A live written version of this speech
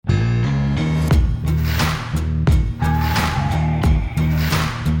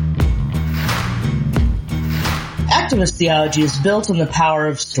Activist theology is built on the power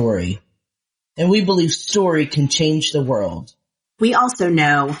of story, and we believe story can change the world. We also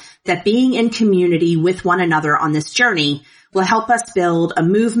know that being in community with one another on this journey will help us build a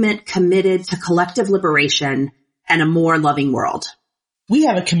movement committed to collective liberation and a more loving world. We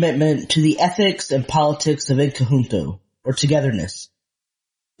have a commitment to the ethics and politics of En Conjunto, or togetherness.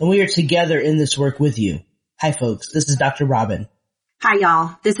 And we are together in this work with you. Hi folks, this is Dr. Robin. Hi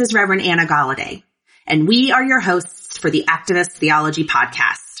y'all, this is Reverend Anna Galladay, and we are your hosts for the Activist Theology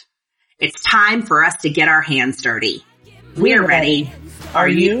Podcast. It's time for us to get our hands dirty. We're ready. Are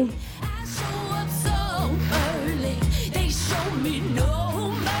you?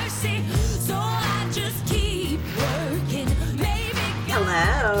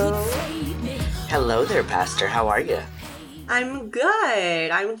 Hello. Hello there, Pastor. How are you? I'm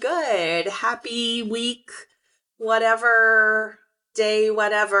good. Happy week, whatever, day,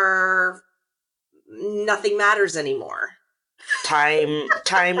 whatever. Nothing matters anymore. Time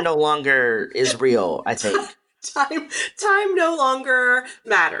no longer is real, I think. Time no longer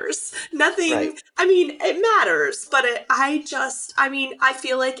mattars. Nothing, right. I mean, it matters, but I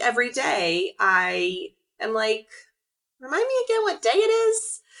feel like every day I am like, remind me again what day it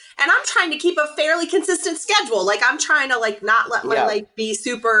is. And I'm trying to keep a fairly consistent schedule. Like I'm trying to not let my life be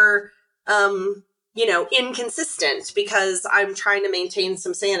super, inconsistent because I'm trying to maintain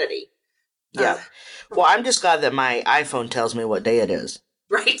some sanity. Yeah. Well, I'm just glad that my iPhone tells me what day it is.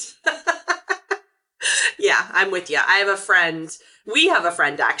 Right. Yeah, I'm with you. We have a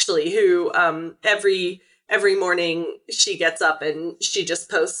friend actually who every morning she gets up and she just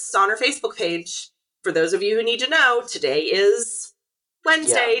posts on her Facebook page, for those of you who need to know, today is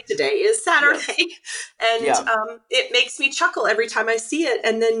Wednesday, Today is Saturday. And it makes me chuckle every time I see it.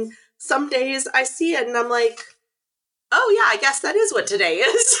 And then some days I see it and I'm like, oh yeah, I guess that is what today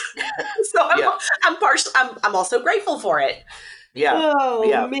is. So I'm also grateful for it. Yeah.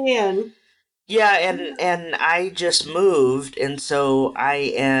 Oh man. Yeah, and I just moved, and so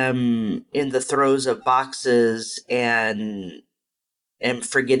I am in the throes of boxes and am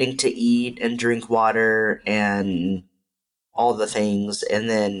forgetting to eat and drink water and all the things, and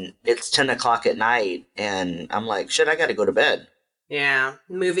then it's 10 o'clock at night, and I'm like, shit, I gotta go to bed. Yeah,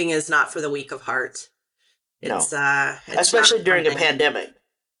 moving is not for the weak of heart. It's especially during a pandemic.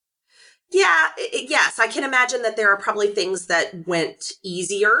 Yeah, yes, I can imagine that there are probably things that went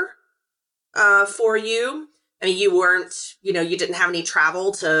easier for you. I mean, you weren't, you didn't have any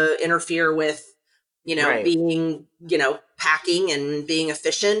travel to interfere with, right. being, packing and being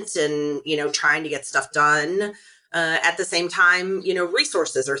efficient and, trying to get stuff done. At the same time,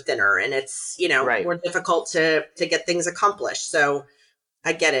 resources are thinner and it's, right. more difficult to get things accomplished. So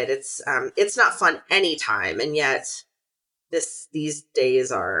I get it. It's not fun anytime. And yet these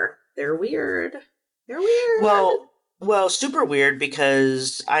days they're weird. They're weird. Well, super weird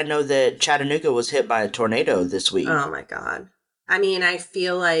because I know that Chattanooga was hit by a tornado this week. Oh my God. I mean, I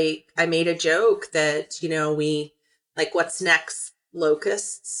feel like I made a joke that, what's next?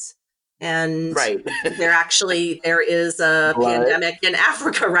 Locusts. And right. there is a pandemic in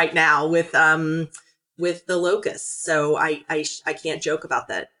Africa right now with the locusts. So I can't joke about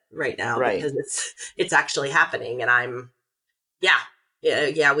that right now because it's actually happening. And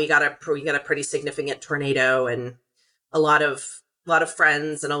we got a pretty significant tornado and a lot of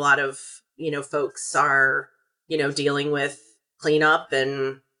friends and a lot of, folks are, dealing with cleanup,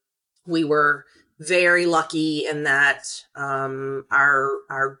 and we were very lucky in that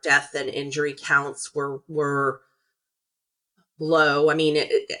our death and injury counts were low. I mean,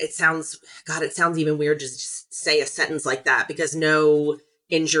 it sounds even weird to just say a sentence like that because no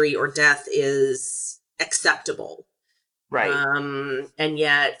injury or death is acceptable. Right. And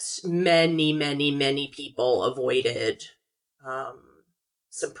yet many, many, many people avoided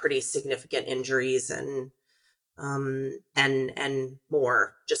some pretty significant injuries and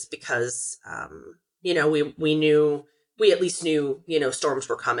more just because, we at least knew, storms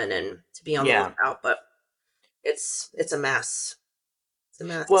were coming and to be on the lookout, but it's a mess. It's a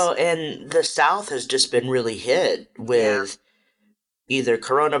mess. Well, and the South has just been really hit with either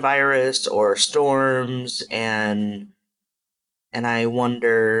coronavirus or storms and I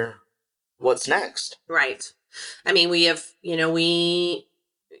wonder what's next. Right. I mean, we have,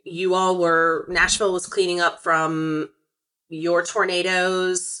 Nashville was cleaning up from your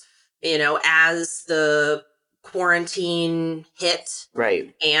tornadoes, as the quarantine hit.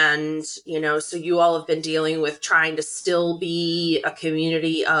 Right. And, so you all have been dealing with trying to still be a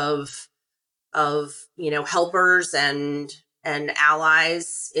community of helpers and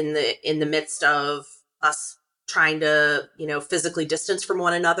allies in the midst of us trying to, physically distance from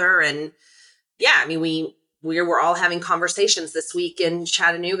one another. And yeah, I mean, we were all having conversations this week in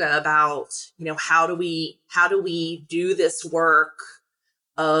Chattanooga about, how do we do this work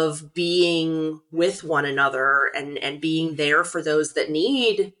of being with one another and being there for those that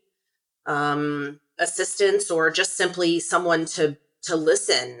need assistance, or just simply someone to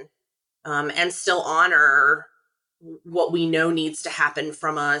listen, and still honor what we know needs to happen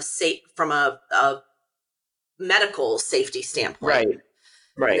from a medical safety standpoint.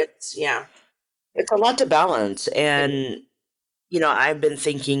 Right. It's a lot to balance. And, I've been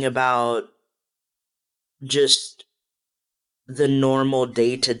thinking about just the normal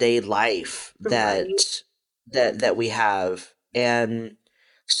day-to-day life that we have. And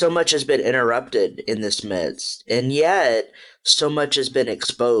so much has been interrupted in this midst. And yet, so much has been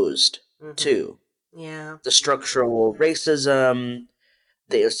exposed, too. Yeah. The structural racism,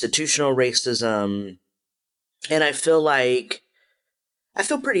 the institutional racism. And I feel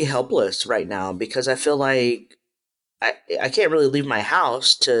pretty helpless right now, because I feel like I can't really leave my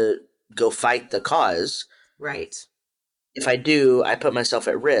house to go fight the cause. Right. If I do, I put myself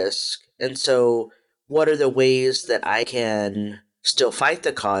at risk. And so what are the ways that I can still fight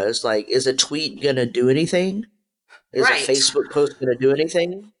the cause? Like, is a tweet going to do anything? Is a Facebook post going to do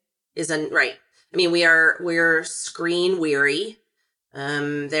anything? Right. I mean, we're screen weary.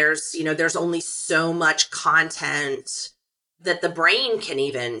 There's only so much content that the brain can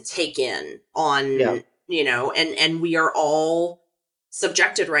even take in on, and we are all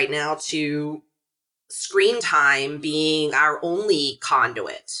subjected right now to screen time being our only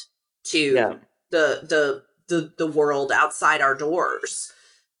conduit to the world outside our doors.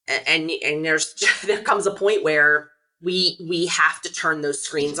 And there comes a point where we have to turn those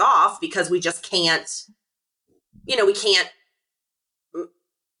screens off, because we just can't, we can't.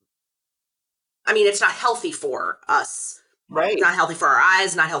 I mean, it's not healthy for us. Right. It's not healthy for our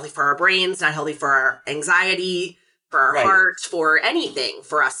eyes, not healthy for our brains, not healthy for our anxiety, for our heart, for anything,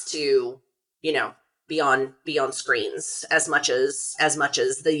 for us to, be on screens as much as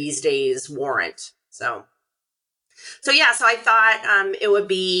these days warrant. So I thought it would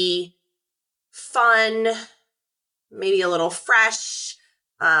be fun, maybe a little fresh,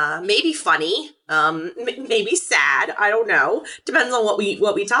 maybe funny, maybe sad. I don't know. Depends on what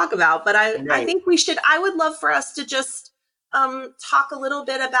we talk about. But I think I would love for us to just talk a little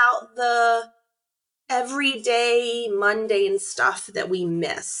bit about the everyday mundane stuff that we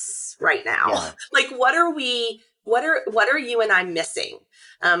miss right now. Yeah. Like, what are you and I missing?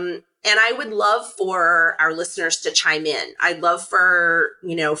 And I would love for our listeners to chime in. I'd love for,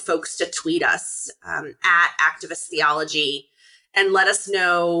 folks to tweet us at Activist Theology and let us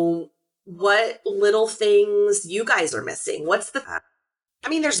know what little things you guys are missing.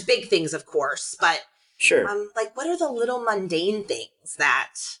 There's big things, of course, but sure. Like, what are the little mundane things that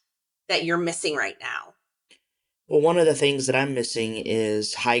you're missing right now? Well, one of the things that I'm missing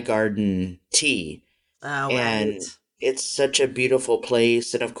is Highgarden Tea. Oh, and right. It's such a beautiful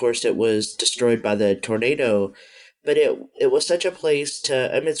place. And of course it was destroyed by the tornado, but it was such a place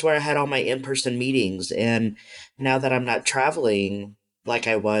it's where I had all my in-person meetings. And now that I'm not traveling like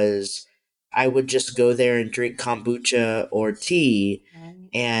I was, I would just go there and drink kombucha or tea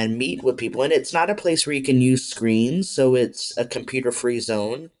and meet with people. And it's not a place where you can use screens, so it's a computer-free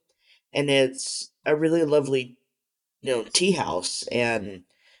zone. And it's a really lovely, tea house. And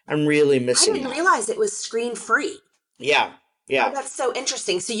I'm really missing I didn't realize it was screen-free. Yeah. Oh, that's so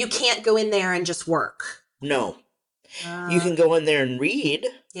interesting. So you can't go in there and just work? No. You can go in there and read.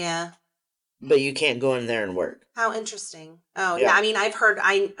 Yeah. But you can't go in there and work. How interesting. Oh, yeah. I mean, I've heard,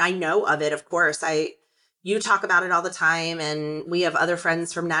 I know of it, of course. You talk about it all the time, and we have other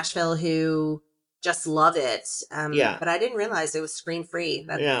friends from Nashville who just love it. But I didn't realize it was screen-free.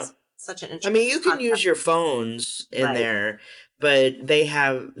 That's such an interesting you can use your phones in there, but they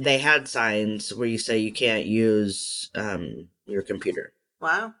had signs where you say you can't use your computer.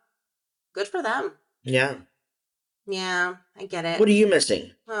 Wow. Good for them. Yeah. Yeah, I get it. What are you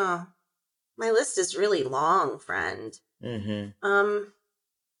missing? Oh, my list is really long, friend. Mm-hmm.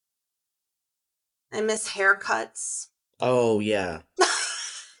 I miss haircuts. Oh, yeah.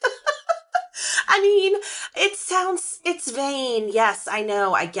 I mean, it's vain. Yes, I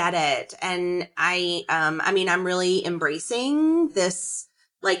know. I get it. And I'm really embracing this,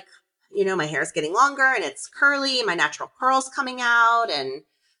 like, my hair is getting longer and it's curly, my natural curls coming out, and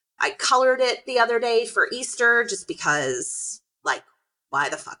I colored it the other day for Easter just because, like, why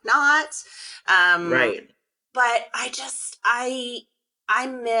the fuck not? Right. But I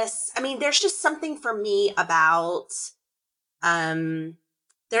miss, there's just something for me about,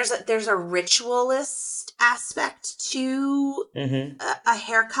 there's a ritualist aspect to a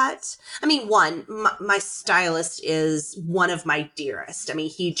haircut. I mean, my stylist is one of my dearest. I mean,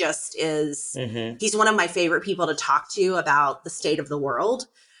 he just is, he's one of my favorite people to talk to about the state of the world.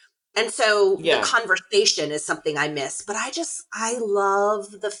 And so the conversation is something I miss, but I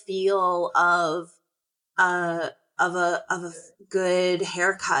love the feel of a good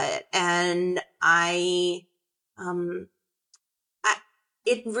haircut. And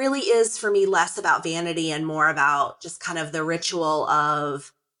it really is for me less about vanity and more about just kind of the ritual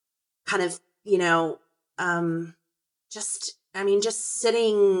of kind of, just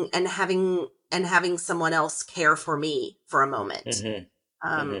sitting and having someone else care for me for a moment.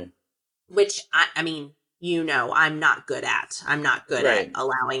 Which I mean, I'm not good at. I'm not good at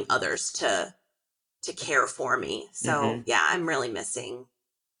allowing others to care for me. So yeah, I'm really missing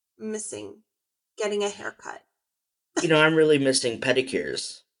getting a haircut. I'm really missing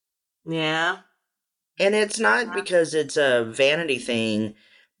pedicures. Yeah. And it's not because it's a vanity thing,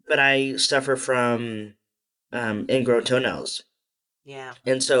 but I suffer from ingrown toenails. Yeah.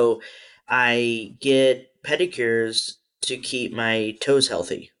 And so I get pedicures to keep my toes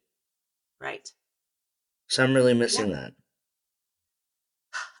healthy. Right. So I'm really missing that.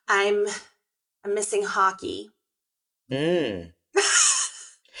 I'm missing hockey. I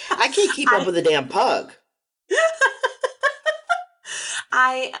can't keep up with the damn puck.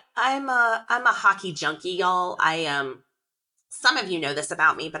 I'm a hockey junkie, y'all. Some of you know this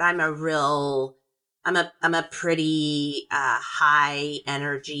about me, but I'm a pretty high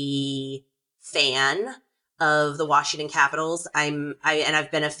energy fan of the Washington Capitals. I've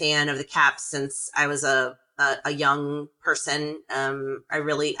been a fan of the Caps since I was a young person.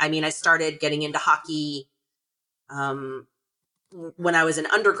 I started getting into hockey when I was an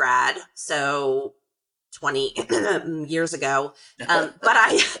undergrad, so 20 years ago. But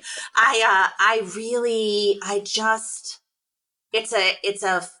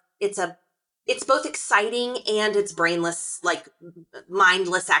it's both exciting and it's brainless, like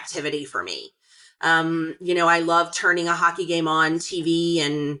mindless activity for me. I love turning a hockey game on TV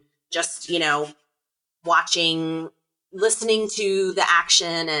and just, listening to the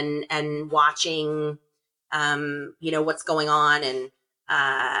action and watching, what's going on and,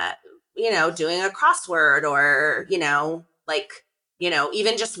 doing a crossword or,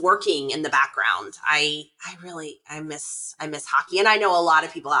 even just working in the background. I miss hockey. And I know a lot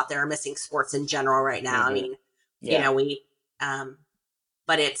of people out there are missing sports in general right now. I mean, but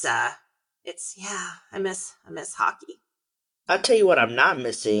I miss hockey. I'll tell you what I'm not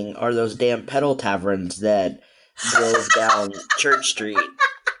missing are those damn pedal taverns that drove down Church Street.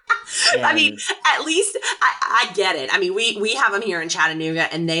 And I mean, at least I get it. I mean, we have them here in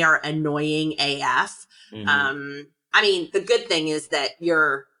Chattanooga and they are annoying AF. I mean, the good thing is that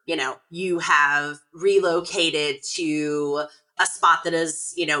you have relocated to a spot that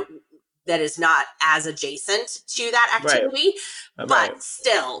is, that is not as adjacent to that activity. Right. But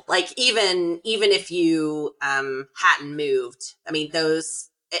still, like, even if you hadn't moved, I mean,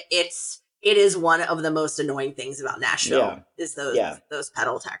 it is one of the most annoying things about Nashville is those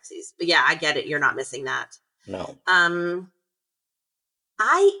pedal taxis. But yeah, I get it. You're not missing that. No.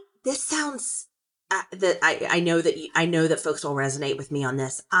 This sounds I know that folks will resonate with me on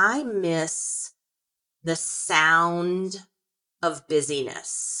this. I miss the sound of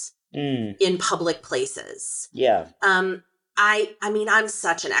busyness in public places. Yeah. I mean, I'm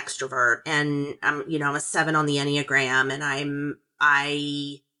such an extrovert and I'm a 7 on the Enneagram and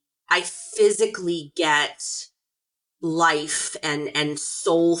I physically get life and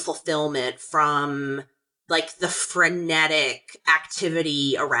soul fulfillment from like the frenetic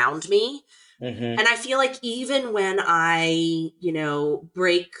activity around me. And I feel like even when I,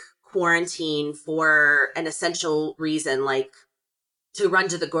 break quarantine for an essential reason, like to run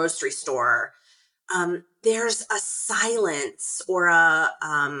to the grocery store, there's a silence or a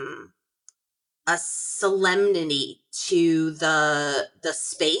solemnity to the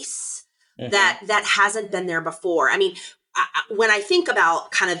space that hasn't been there before. I mean, when I think about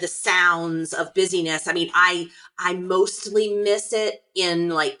kind of the sounds of busyness, I mean, I mostly miss it in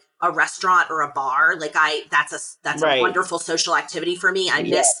like a restaurant or a bar. Like that's a wonderful social activity for me. I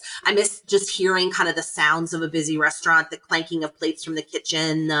miss just hearing kind of the sounds of a busy restaurant, the clanking of plates from the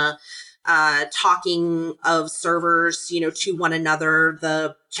kitchen, the talking of servers, to one another,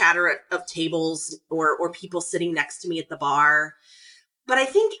 the chatter of tables or people sitting next to me at the bar. But I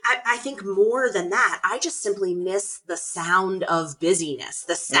think more than that, I just simply miss the sound of busyness,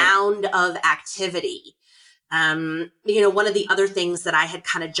 the sound of activity. One of the other things that I had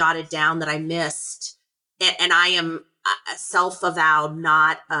kind of jotted down that I missed, and I am self-avowed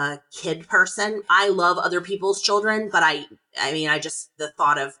not a kid person. I love other people's children, but I mean, the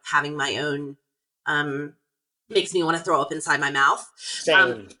thought of having my own makes me want to throw up inside my mouth.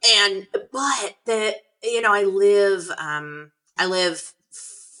 Same. I live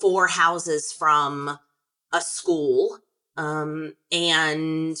 4 houses from a school, and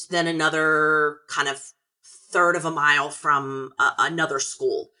then another kind of third of a mile from another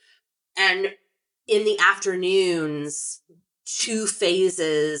school. And in the afternoons, 2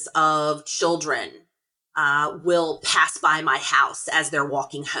 phases of children will pass by my house as they're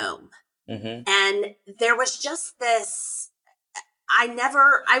walking home. Mm-hmm. And there was just this, I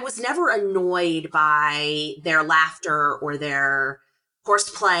was never annoyed by their laughter or their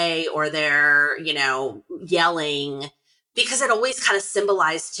horseplay or their, yelling, because it always kind of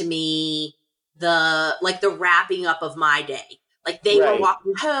symbolized to me the wrapping up of my day. Like they were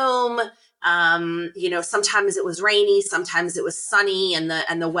walking home. Sometimes it was rainy, sometimes it was sunny, and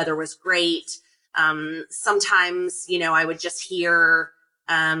the weather was great. Sometimes, I would just hear,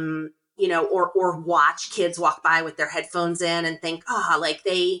 or watch kids walk by with their headphones in and think,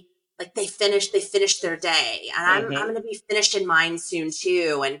 they finished their day, and I'm going to be finished in mine soon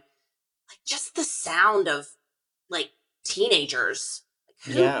too. And just the sound of teenagers.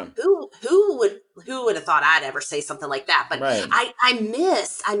 Who would have thought I'd ever say something like that? But I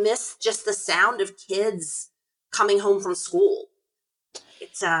miss just the sound of kids coming home from school.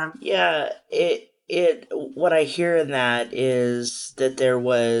 It's what I hear in that is that there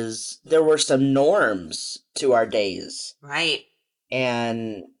were some norms to our days. Right.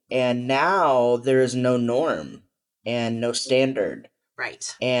 And now there is no norm and no standard.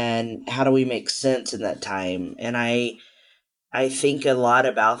 Right. And how do we make sense in that time? And I think a lot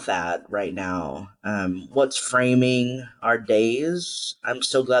about that right now. What's framing our days? I'm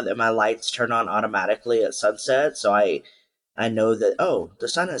so glad that my lights turn on automatically at sunset, so I know that the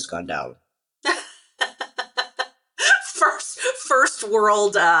sun has gone down. First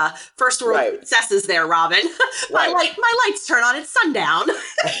world successes there, Robin. My lights turn on at sundown.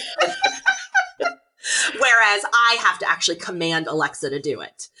 Whereas I have to actually command Alexa to do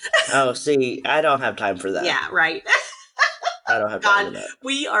it. Oh, see, I don't have time for that. Yeah, right. I don't have time for that.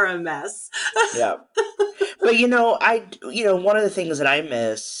 We are a mess. Yeah. But one of the things that I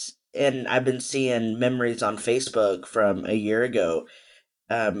miss, and I've been seeing memories on Facebook from a year ago,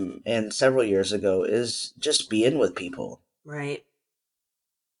 and several years ago, is just being with people. Right.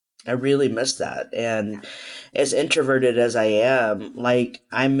 I really miss that. And as introverted as I am,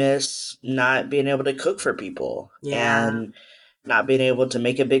 I miss not being able to cook for people. Yeah. And not being able to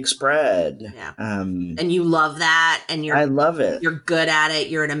make a big spread. Yeah. And you love that. And I love it. You're good at it.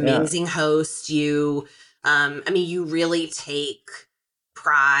 You're an amazing host. You, you really take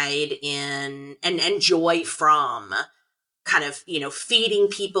pride in and joy from kind of, feeding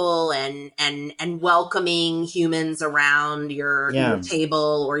people and welcoming humans around your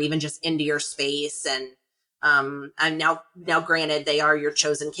table or even just into your space. And I'm now granted they are your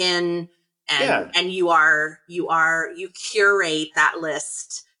chosen kin. And you curate that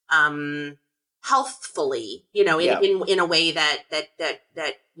list healthfully, in a way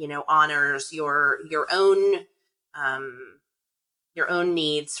that honors your own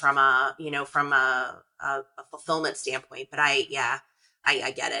needs from a fulfillment standpoint. But I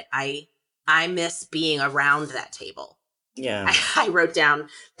get it. I miss being around that table. Yeah. I wrote down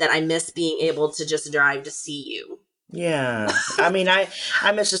that I miss being able to just drive to see you. Yeah. I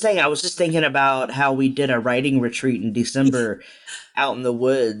missed this thing. I was just thinking about how we did a writing retreat in December out in the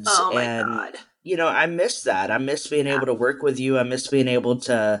woods. Oh my God. I miss that. I miss being able to work with you. I miss being able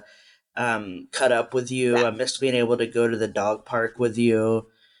to cut up with you. I miss being able to go to the dog park with you.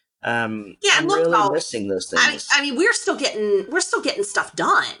 I'm really missing those things. We're still getting stuff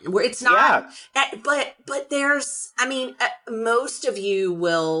done. Where it's not, but there's, most of you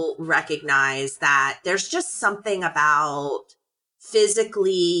will recognize that there's just something about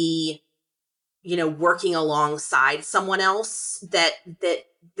physically, working alongside someone else that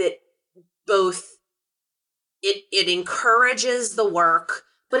both it encourages the work,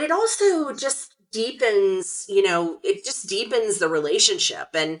 but it also just deepens, it just deepens the relationship.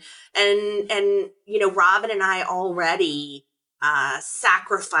 And Robin and I already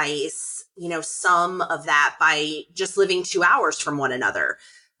sacrifice, some of that by just living 2 hours from one another.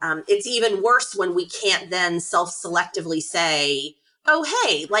 It's even worse when we can't then self-selectively say, oh,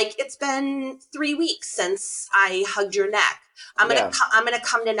 hey, it's been 3 weeks since I hugged your neck. I'm going to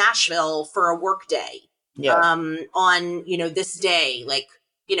come to Nashville for a work day. Yeah. On, this day,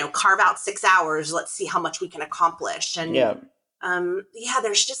 carve out 6 hours. Let's see how much we can accomplish. And yeah,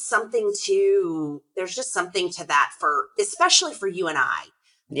 there's just something to that for, especially for you and I,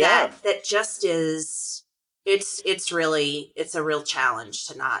 that just is, it's a real challenge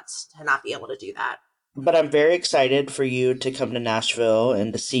to not be able to do that. But I'm very excited for you to come to Nashville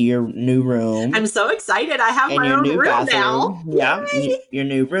and to see your new room. I'm so excited. I have my own room bathroom. now. Yeah, your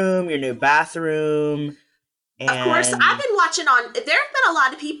new room, your new bathroom. And of course, I've been watching there have been a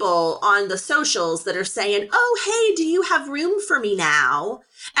lot of people on the socials that are saying, oh, hey, do you have room for me now?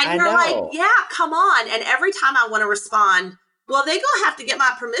 And you're like, yeah, come on. And every time I want to respond, well, they gonna have to get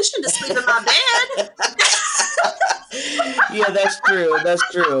my permission to sleep in my bed. Yeah, that's true. That's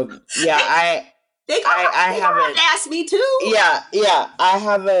true. Yeah, I haven't asked me too. Yeah, I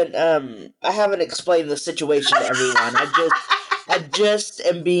haven't explained the situation to everyone. I just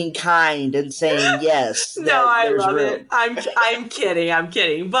am being kind and saying yes. No, I love it. I'm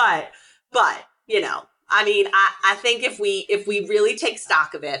kidding. But you know, I mean, I think if we really take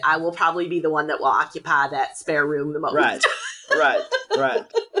stock of it, I will probably be the one that will occupy that spare room the most. Right.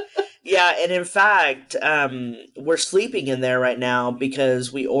 Yeah, and in fact, we're sleeping in there right now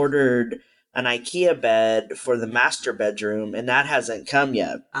because we ordered an IKEA bed for the master bedroom, and that hasn't come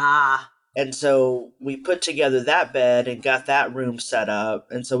yet. And so we put together that bed and got that room set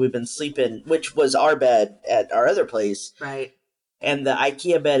up, and so we've been sleeping, which was our bed at our other place. Right. And the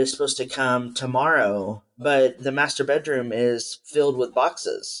IKEA bed is supposed to come tomorrow, but the master bedroom is filled with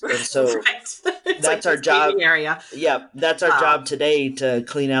boxes. And so that's our job. Area. Yeah, that's our job today, to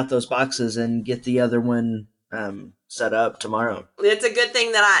clean out those boxes and get the other one set up tomorrow. It's a good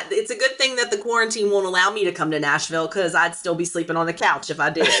thing that the quarantine won't allow me to come to Nashville, because I'd still be sleeping on the couch if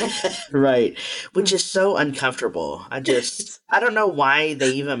I did. Right, which is so uncomfortable. I don't know why they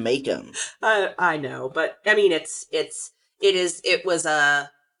even make them. I know, but I mean, it's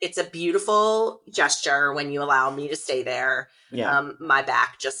a beautiful gesture when you allow me to stay there. Yeah. My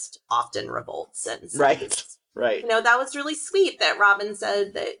back just often revolts, and so right. You know, that was really sweet that Robin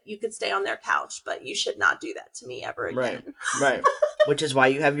said that you could stay on their couch, but you should not do that to me ever again. Right. Which is why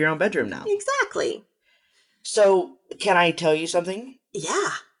you have your own bedroom now. Exactly. So, can I tell you something? Yeah.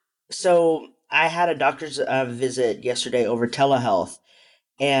 So, I had a doctor's visit yesterday over telehealth,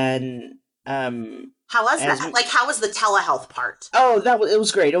 and how was that? Like, how was the telehealth part? Oh, it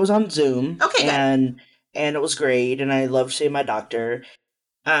was great. It was on Zoom. Okay, good. And it was great, and I loved seeing my doctor.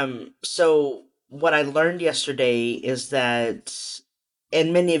 So what I learned yesterday is that,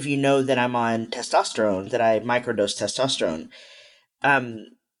 and many of you know that I'm on testosterone, that I microdose testosterone.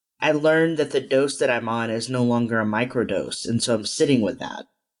 I learned that the dose that I'm on is no longer a microdose, and so I'm sitting with that.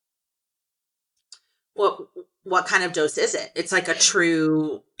 What kind of dose is it? It's like a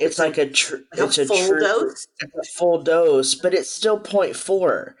true... It's a full dose? It's a full dose, but it's still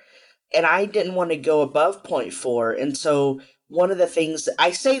 0.4. And I didn't want to go above 0.4. And so one of the things...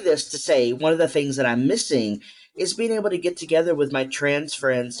 I say this to say, one of the things that I'm missing is being able to get together with my trans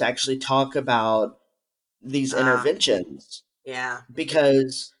friends to actually talk about these interventions. Yeah.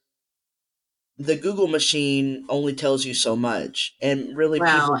 Because the Google machine only tells you so much. And really,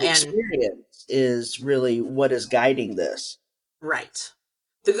 people's experience is really what is guiding this. Right.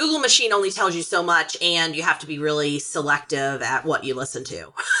 The Google machine only tells you so much, and you have to be really selective at what you listen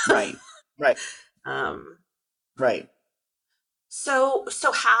to. Right. Right. So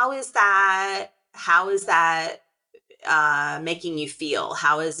how is that making you feel?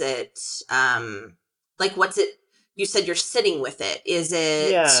 How is it, like, what's it, you said you're sitting with it. Is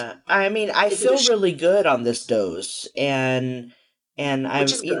it... Yeah. I mean, I feel really good on this dose, and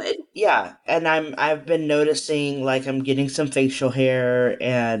which is good. Yeah, and I've been noticing, like, I'm getting some facial hair,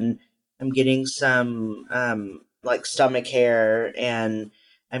 and I'm getting some like stomach hair, and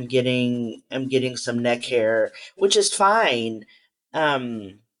I'm getting some neck hair, which is fine.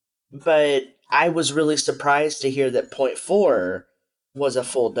 But I was really surprised to hear that 0.4 was a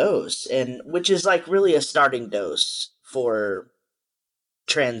full dose, and which is like really a starting dose for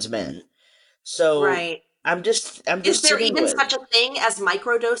trans men. So right. I'm just Is there even such a thing as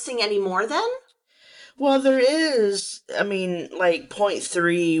microdosing anymore then? Well, there is. I mean, like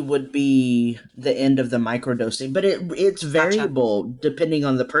 0.3 would be the end of the microdosing, but it's variable depending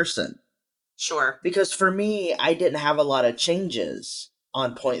on the person. Sure. Because for me, I didn't have a lot of changes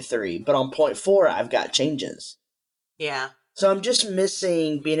on 0.3, but on 0.4 I've got changes. Yeah. So I'm just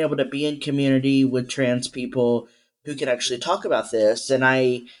missing being able to be in community with trans people who can actually talk about this, and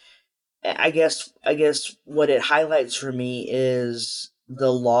I guess what it highlights for me is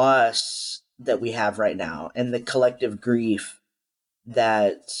the loss that we have right now and the collective grief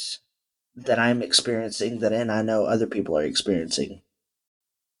that I'm experiencing, and I know other people are experiencing.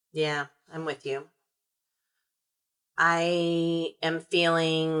 Yeah, I'm with you. I am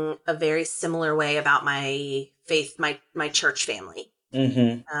feeling a very similar way about my faith, my church family.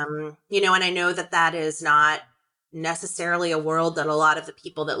 Mm-hmm. And I know that is not necessarily a world that a lot of the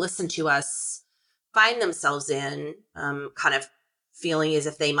people that listen to us find themselves in, kind of feeling as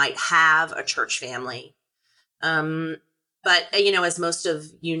if they might have a church family. But, as most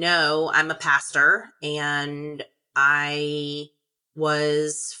of I'm a pastor, and I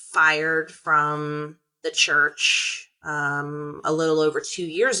was fired from the church a little over 2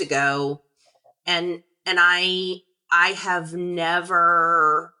 years ago. And I have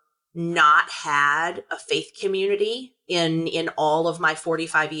never not had a faith community in all of my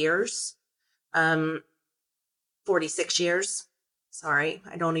 45 years, 46 years. Sorry,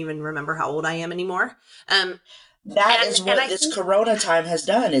 I don't even remember how old I am anymore. That is what this Corona time has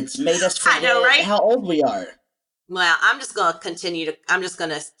done. It's made us forget how old we are. Well, I'm just going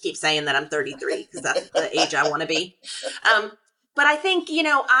to keep saying that I'm 33 because that's the age I want to be. But I think,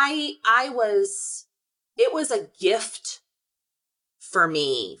 it was a gift for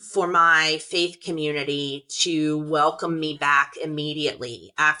me, for my faith community to welcome me back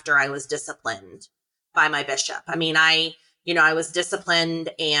immediately after I was disciplined by my bishop. I mean, I was disciplined,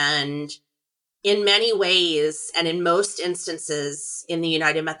 and in many ways, and in most instances in the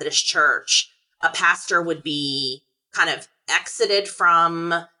United Methodist Church, a pastor would be kind of exited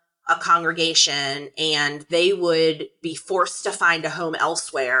from a congregation, and they would be forced to find a home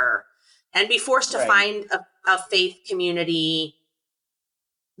elsewhere and be forced to find a faith community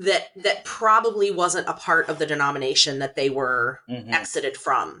that probably wasn't a part of the denomination that they were exited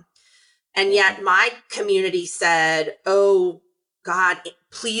from. And yet my community said, "Oh, God,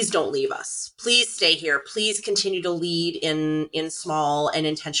 please don't leave us. Please stay here. Please continue to lead in small and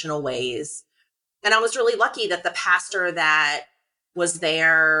intentional ways." And I was really lucky that the pastor that was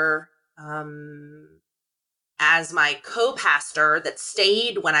there as my co-pastor that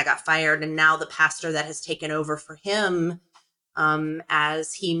stayed when I got fired, and now the pastor that has taken over for him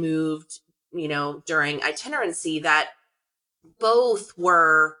as he moved, during itinerancy, that both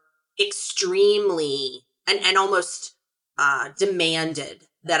were extremely and almost demanded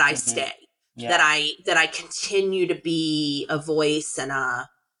that I stay, that I continue to be a voice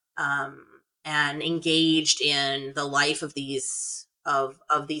and engaged in the life of these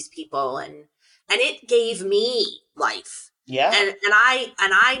people, and it gave me life. Yeah. And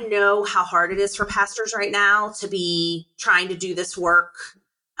I know how hard it is for pastors right now to be trying to do this work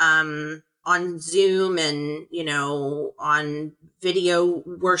on Zoom and, on video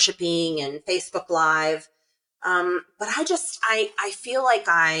worshiping and Facebook Live. But I feel like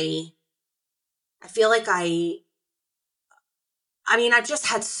I've just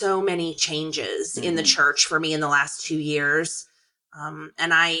had so many changes in the church for me in the last 2 years.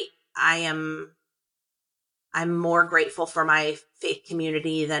 And I'm more grateful for my faith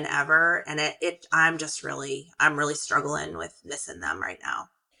community than ever. And I'm really struggling with missing them right now.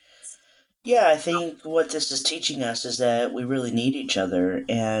 Yeah, I think what this is teaching us is that we really need each other,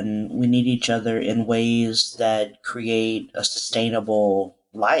 and we need each other in ways that create a sustainable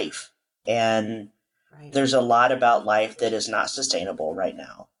life. And there's a lot about life that is not sustainable right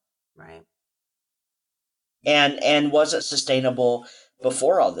now. Right. And wasn't sustainable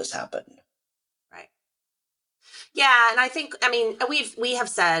before all this happened. Right. Yeah, and I think, we have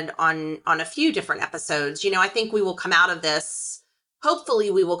said on a few different episodes, I think we will come out of this. Hopefully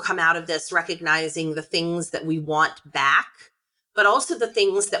we will come out of this recognizing the things that we want back, but also the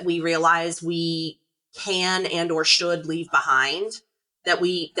things that we realize we can and or should leave behind, that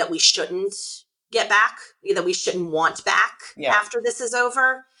we shouldn't get back, that we shouldn't want back after this is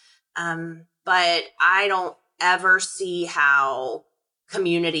over. But I don't ever see how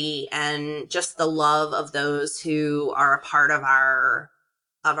community and just the love of those who are a part of our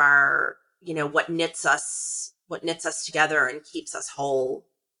what knits us together and keeps us whole.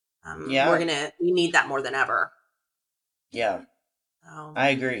 We need that more than ever. Yeah. I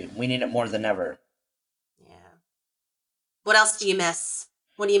agree. We need it more than ever. Yeah. What else do you miss?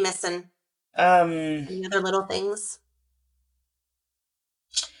 What are you missing? Any other little things?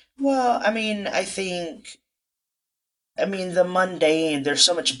 Well, I think the mundane, there's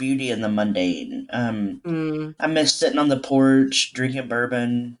so much beauty in the mundane. I miss sitting on the porch, drinking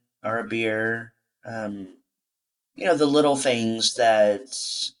bourbon or a beer. The little things that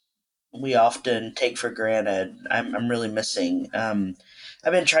we often take for granted. I'm really missing. I've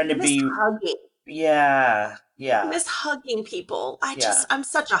been trying to be hugging. Yeah. I miss hugging people. I'm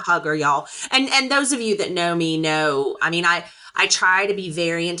such a hugger, y'all. And those of you that know me know, I try to be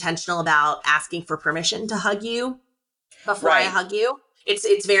very intentional about asking for permission to hug you before I hug you.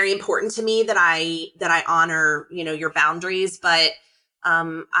 it's very important to me that I honor, your boundaries, but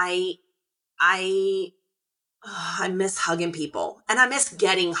I miss hugging people, and I miss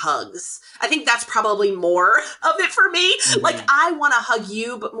getting hugs. I think that's probably more of it for me. Mm-hmm. Like, I want to hug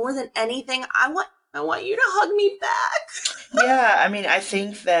you, but more than anything, I want you to hug me back. Yeah, I mean, I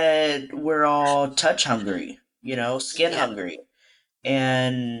think that we're all touch hungry, skin hungry.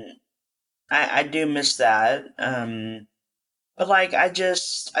 And I do miss that. But like, I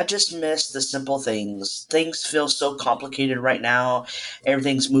just miss the simple things. Things feel so complicated right now.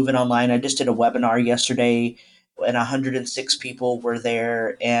 Everything's moving online. I just did a webinar yesterday, and 106 people were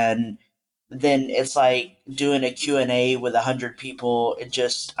there, and then it's like doing a Q&A with 100 people.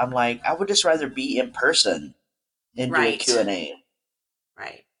 I'm like, I would just rather be in person and do a Q&A.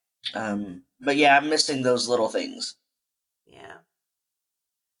 Right. But yeah, I'm missing those little things. Yeah.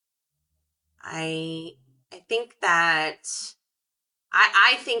 I think that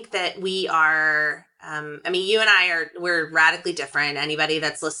I think that we are, you and I we're radically different. Anybody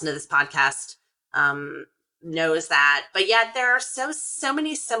that's listened to this podcast knows that. But yet there are so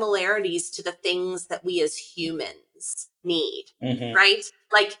many similarities to the things that we as humans need, right?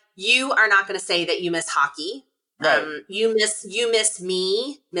 Like, you are not going to say that you miss hockey. Right. You miss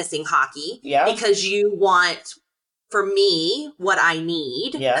me missing hockey, because you want, for me, what I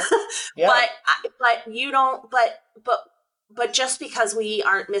need. Yeah. But you don't. But just because we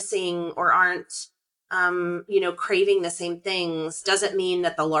aren't missing or aren't, craving the same things, doesn't mean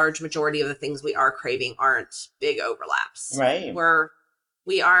that the large majority of the things we are craving aren't big overlaps. Right.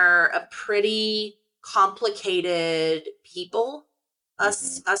 We are a pretty complicated people,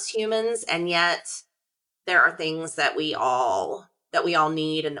 us humans, and yet there are things that we all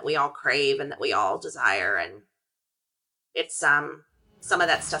need, and that we all crave, and that we all desire, and it's some of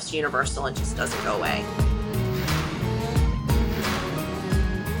that stuff's universal and just doesn't go away.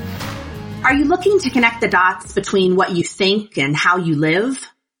 Are you looking to connect the dots between what you think and how you live?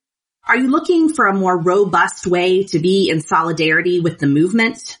 Are you looking for a more robust way to be in solidarity with the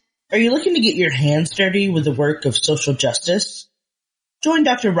movement? Are you looking to get your hands dirty with the work of social justice? Join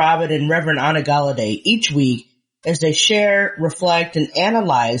Dr. Robin and Reverend Anna Galladay each week as they share, reflect, and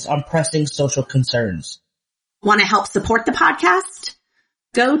analyze on pressing social concerns. Want to help support the podcast?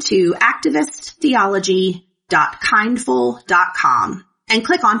 Go to activisttheology.kindful.com and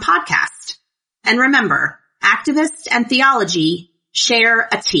click on podcast. And remember, activist and theology share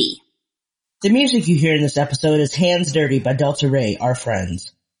a T. The music you hear in this episode is Hands Dirty by Delta Ray, our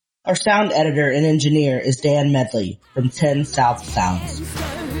friends. Our sound editor and engineer is Dan Medley from 10 South Sounds.